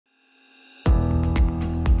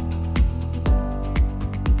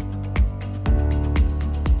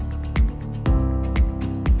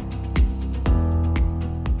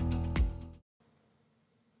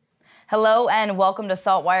Hello and welcome to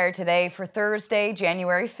SaltWire today for Thursday,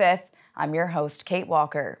 January 5th. I'm your host, Kate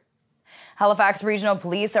Walker. Halifax Regional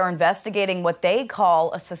Police are investigating what they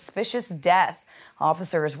call a suspicious death.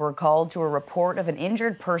 Officers were called to a report of an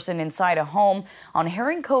injured person inside a home on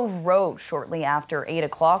Herring Cove Road shortly after 8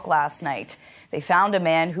 o'clock last night. They found a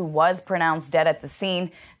man who was pronounced dead at the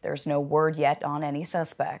scene. There's no word yet on any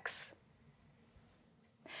suspects.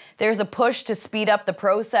 There's a push to speed up the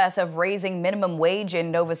process of raising minimum wage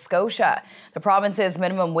in Nova Scotia. The province's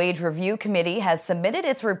Minimum Wage Review Committee has submitted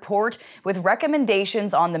its report with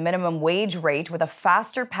recommendations on the minimum wage rate with a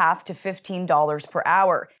faster path to $15 per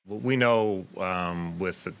hour. We know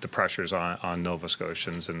with the pressures on Nova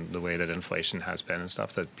Scotians and the way that inflation has been and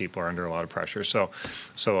stuff that people are under a lot of pressure. So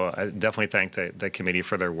I definitely thank the committee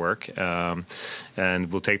for their work,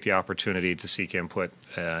 and we'll take the opportunity to seek input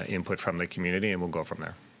from the community, and we'll go from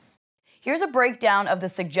there. Here's a breakdown of the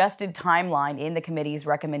suggested timeline in the committee's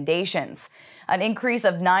recommendations. An increase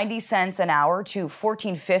of 90 cents an hour to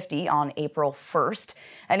 $14.50 on April 1st.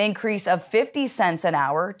 An increase of 50 cents an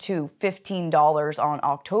hour to $15 on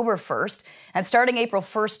October 1st. And starting April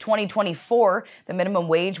 1st, 2024, the minimum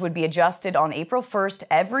wage would be adjusted on April 1st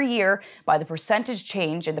every year by the percentage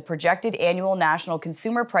change in the projected annual National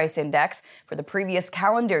Consumer Price Index for the previous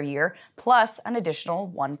calendar year, plus an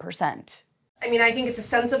additional 1%. I mean, I think it's a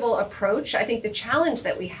sensible approach. I think the challenge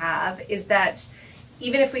that we have is that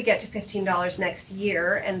even if we get to $15 next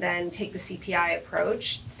year and then take the CPI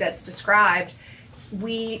approach that's described,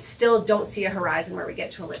 we still don't see a horizon where we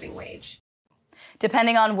get to a living wage.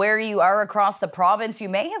 Depending on where you are across the province, you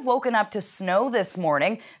may have woken up to snow this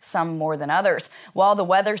morning, some more than others. While the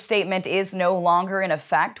weather statement is no longer in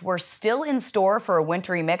effect, we're still in store for a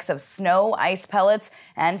wintry mix of snow, ice pellets,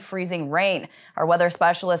 and freezing rain. Our weather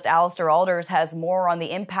specialist, Alistair Alders, has more on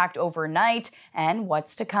the impact overnight and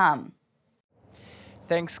what's to come.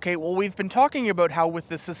 Thanks, Kate. Well, we've been talking about how with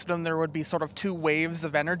the system there would be sort of two waves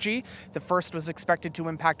of energy. The first was expected to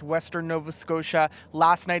impact western Nova Scotia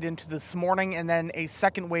last night into this morning, and then a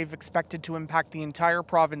second wave expected to impact the entire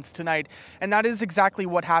province tonight. And that is exactly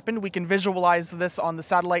what happened. We can visualize this on the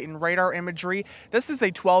satellite and radar imagery. This is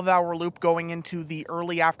a 12-hour loop going into the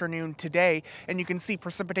early afternoon today, and you can see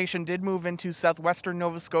precipitation did move into southwestern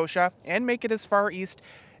Nova Scotia and make it as far east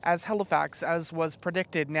as Halifax, as was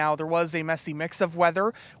predicted. Now, there was a messy mix of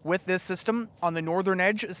weather with this system. On the northern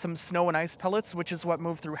edge, some snow and ice pellets, which is what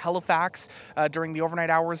moved through Halifax during the overnight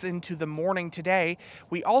hours into the morning today.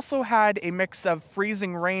 We also had a mix of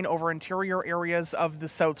freezing rain over interior areas of the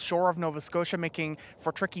south shore of Nova Scotia, making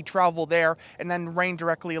for tricky travel there, and then rain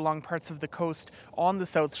directly along parts of the coast on the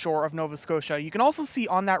south shore of Nova Scotia. You can also see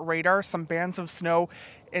on that radar some bands of snow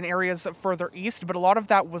in areas further east, but a lot of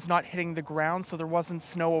that was not hitting the ground, so there wasn't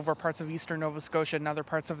snow over parts of eastern Nova Scotia and other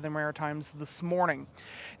parts of the Maritimes this morning.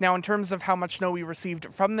 Now, in terms of how much snow we received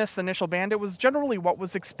from this initial band, it was generally what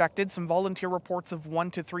was expected. Some volunteer reports of 1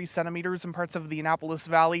 to 3 centimeters in parts of the Annapolis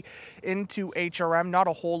Valley into HRM, not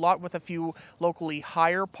a whole lot, with a few locally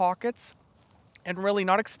higher pockets. And really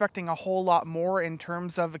not expecting a whole lot more in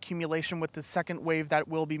terms of accumulation with the second wave that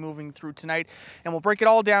will be moving through tonight. And we'll break it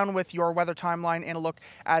all down with your weather timeline and a look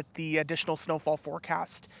at the additional snowfall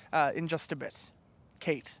forecast in just a bit.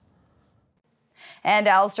 Kate. And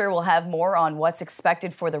Alistair will have more on what's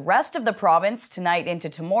expected for the rest of the province tonight into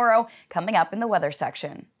tomorrow coming up in the weather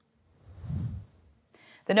section.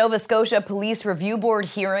 The Nova Scotia Police Review Board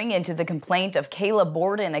hearing into the complaint of Kayla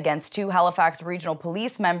Borden against 2 Halifax Regional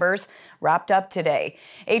Police members wrapped up today.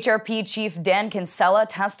 HRP Chief Dan Kinsella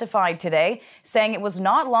testified today, saying it was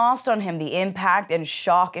not lost on him the impact and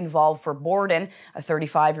shock involved for Borden, a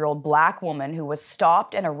 35-year-old black woman who was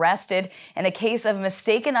stopped and arrested in a case of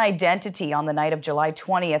mistaken identity on the night of July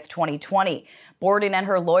 20th, 2020. Borden and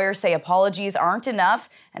her lawyer say apologies aren't enough,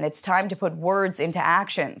 and it's time to put words into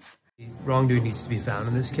actions. Wrongdoing needs to be found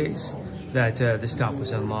in this case, that the stop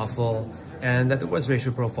was unlawful, and that there was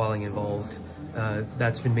racial profiling involved.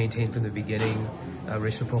 That's been maintained from the beginning.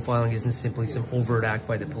 Racial profiling isn't simply some overt act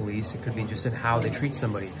by the police. It could be just in how they treat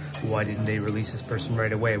somebody. Why didn't they release this person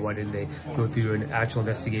right away? Why didn't they go through an actual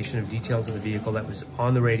investigation of details of the vehicle that was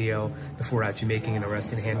on the radio before actually making an arrest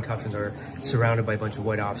and handcuffing her, surrounded by a bunch of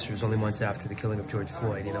white officers only months after the killing of George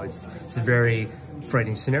Floyd? You know, it's a very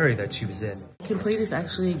frightening scenario that she was in. The complaint is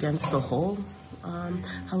actually against the whole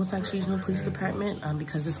Halifax Regional Police Department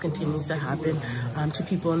because this continues to happen to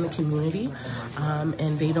people in the community,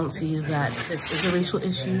 and they don't see that this is a racial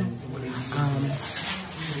issue.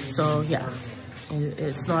 So yeah,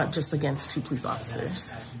 it's not just against 2 police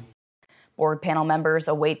officers. Board panel members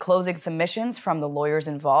await closing submissions from the lawyers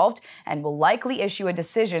involved and will likely issue a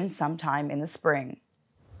decision sometime in the spring.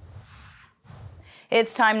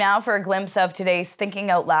 It's time now for a glimpse of today's Thinking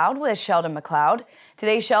Out Loud with Sheldon McLeod.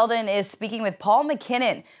 Today, Sheldon is speaking with Paul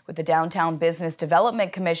McKinnon with the Downtown Business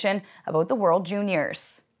Development Commission about the World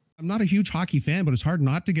Juniors. I'm not a huge hockey fan, but it's hard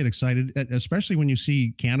not to get excited, especially when you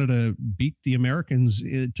see Canada beat the Americans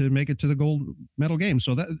to make it to the gold medal game.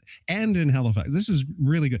 So that, and in Halifax, this is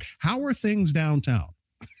really good. How are things downtown?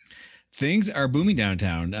 Things are booming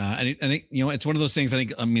downtown. I think, it's one of those things.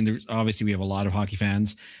 There's obviously we have a lot of hockey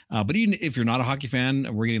fans, but even if you're not a hockey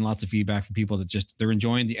fan, we're getting lots of feedback from people that they're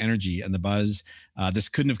enjoying the energy and the buzz. This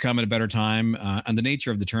couldn't have come at a better time. And the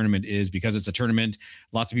nature of the tournament is because it's a tournament,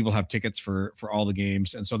 lots of people have tickets for all the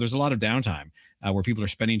games. And so there's a lot of downtime where people are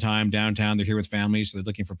spending time downtown. They're here with families. So they're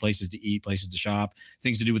looking for places to eat, places to shop,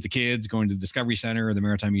 things to do with the kids, going to the Discovery Center or the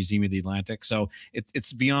Maritime Museum of the Atlantic. So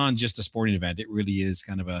it's beyond just a sporting event. It really is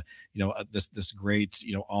kind of this great,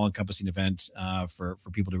 all-encompassing event for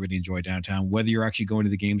people to really enjoy downtown, whether you're actually going to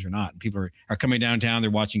the games or not. And people are coming downtown. They're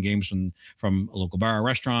watching games from a local bar or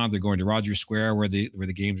restaurant. They're going to Rogers Square where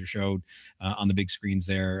the games are showed on the big screens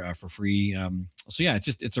there for free. So yeah,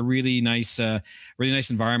 it's a really nice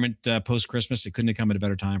environment post-Christmas. It couldn't have come at a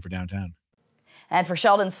better time for downtown. And for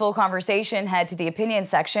Sheldon's full conversation, head to the opinion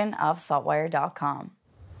section of SaltWire.com.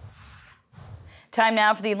 Time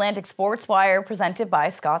now for the Atlantic Sports Wire, presented by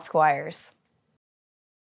Scott Squires.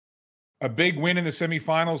 A big win in the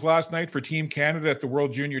semifinals last night for Team Canada at the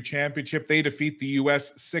World Junior Championship. They defeat the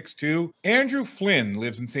U.S. 6-2. Andrew Flynn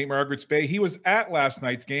lives in St. Margaret's Bay. He was at last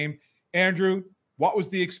night's game. Andrew, what was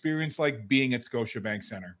the experience like being at Scotiabank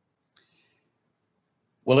Centre?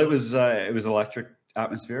 Well, it was electric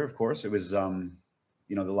atmosphere, of course. It was, the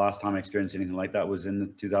last time I experienced anything like that was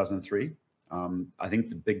in 2003. I think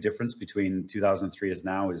the big difference between 2003 is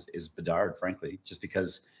now is Bedard, frankly, just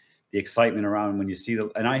because the excitement around when you see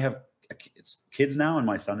and I have kids now, and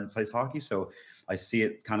my son plays hockey, so I see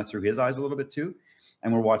it kind of through his eyes a little bit too.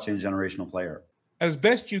 And we're watching a generational player. As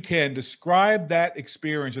best you can, describe that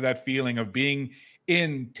experience or that feeling of being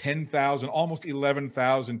in 10,000, almost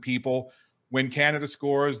 11,000 people when Canada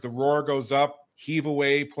scores, the roar goes up, heave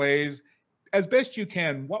away plays. As best you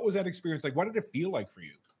can, what was that experience like? What did it feel like for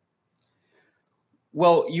you?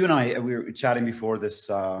 Well, you and I, we were chatting before this,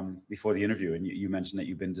 before the interview, and you mentioned that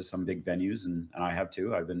you've been to some big venues, and I have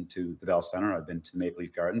too. I've been to the Bell Center. I've been to Maple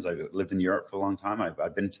Leaf Gardens. I've lived in Europe for a long time.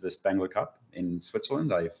 I've been to the Spengler Cup in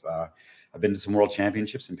Switzerland. I've been to some World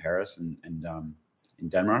Championships in Paris and in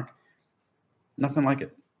Denmark. Nothing like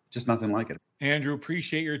it. Just nothing like it. Andrew,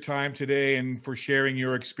 appreciate your time today and for sharing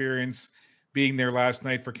your experience being there last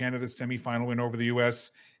night for Canada's semifinal win over the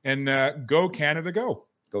U.S. And go Canada, go.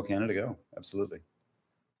 Go Canada, go. Absolutely.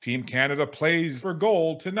 Team Canada plays for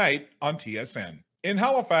gold tonight on TSN. In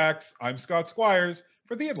Halifax, I'm Scott Squires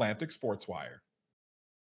for the Atlantic Sports Wire.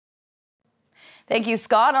 Thank you,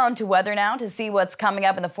 Scott. On to weather now. To see what's coming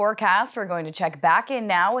up in the forecast, we're going to check back in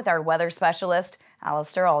now with our weather specialist,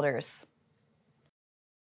 Alistair Alders.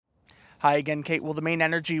 Hi again, Kate. Well, the main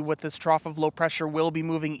energy with this trough of low pressure will be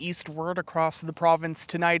moving eastward across the province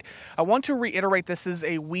tonight. I want to reiterate this is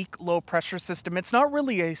a weak low pressure system. It's not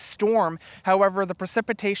really a storm. However, the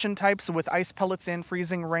precipitation types with ice pellets and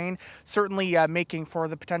freezing rain certainly making for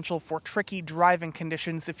the potential for tricky driving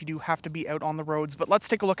conditions if you do have to be out on the roads. But let's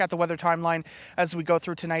take a look at the weather timeline as we go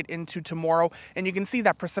through tonight into tomorrow. And you can see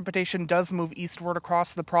that precipitation does move eastward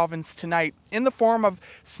across the province tonight in the form of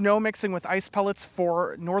snow mixing with ice pellets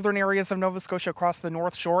for northern areas of Nova Scotia across the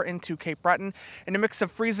North Shore into Cape Breton, and a mix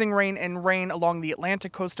of freezing rain and rain along the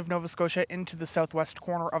Atlantic coast of Nova Scotia into the southwest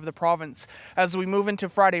corner of the province. As we move into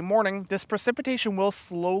Friday morning, this precipitation will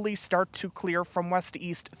slowly start to clear from west to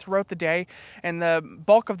east throughout the day, and the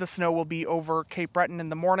bulk of the snow will be over Cape Breton in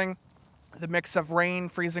the morning. The mix of rain,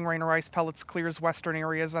 freezing rain, or ice pellets clears western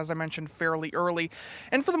areas, as I mentioned, fairly early.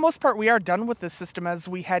 And for the most part, we are done with this system as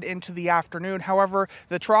we head into the afternoon. However,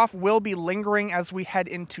 the trough will be lingering as we head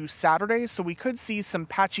into Saturday, so we could see some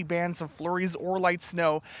patchy bands of flurries or light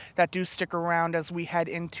snow that do stick around as we head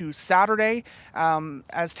into Saturday,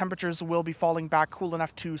 as temperatures will be falling back cool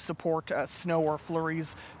enough to support snow or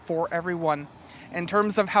flurries for everyone. In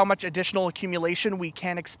terms of how much additional accumulation we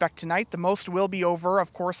can expect tonight, the most will be over,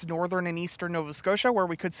 of course, northern and eastern Nova Scotia, where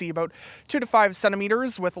we could see about 2 to 5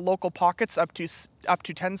 centimeters with local pockets up to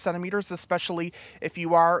 10 centimeters, especially if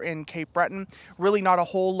you are in Cape Breton. Really not a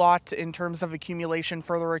whole lot in terms of accumulation,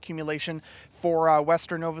 further accumulation for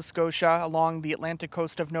western Nova Scotia along the Atlantic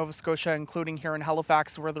coast of Nova Scotia, including here in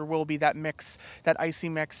Halifax, where there will be that mix, that icy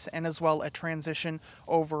mix, and as well a transition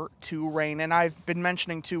over to rain. And I've been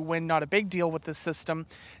mentioning too, wind not a big deal with this system,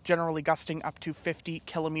 generally gusting up to 50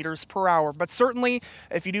 kilometers per hour. But certainly,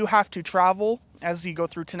 if you do have to travel as you go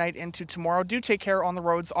through tonight into tomorrow. Do take care on the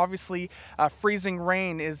roads. Obviously, freezing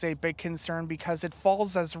rain is a big concern because it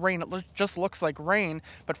falls as rain. It just looks like rain,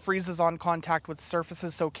 but freezes on contact with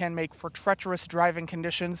surfaces, so can make for treacherous driving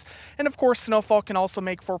conditions. And of course, snowfall can also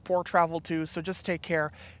make for poor travel too, so just take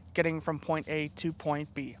care getting from point A to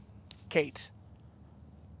point B. Kate.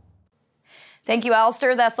 Thank you,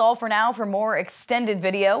 Alistair. That's all for now. For more extended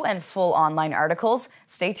video and full online articles,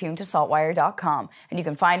 stay tuned to saltwire.com. And you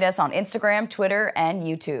can find us on Instagram, Twitter, and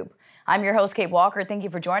YouTube. I'm your host, Kate Walker. Thank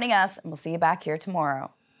you for joining us, and we'll see you back here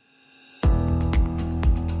tomorrow.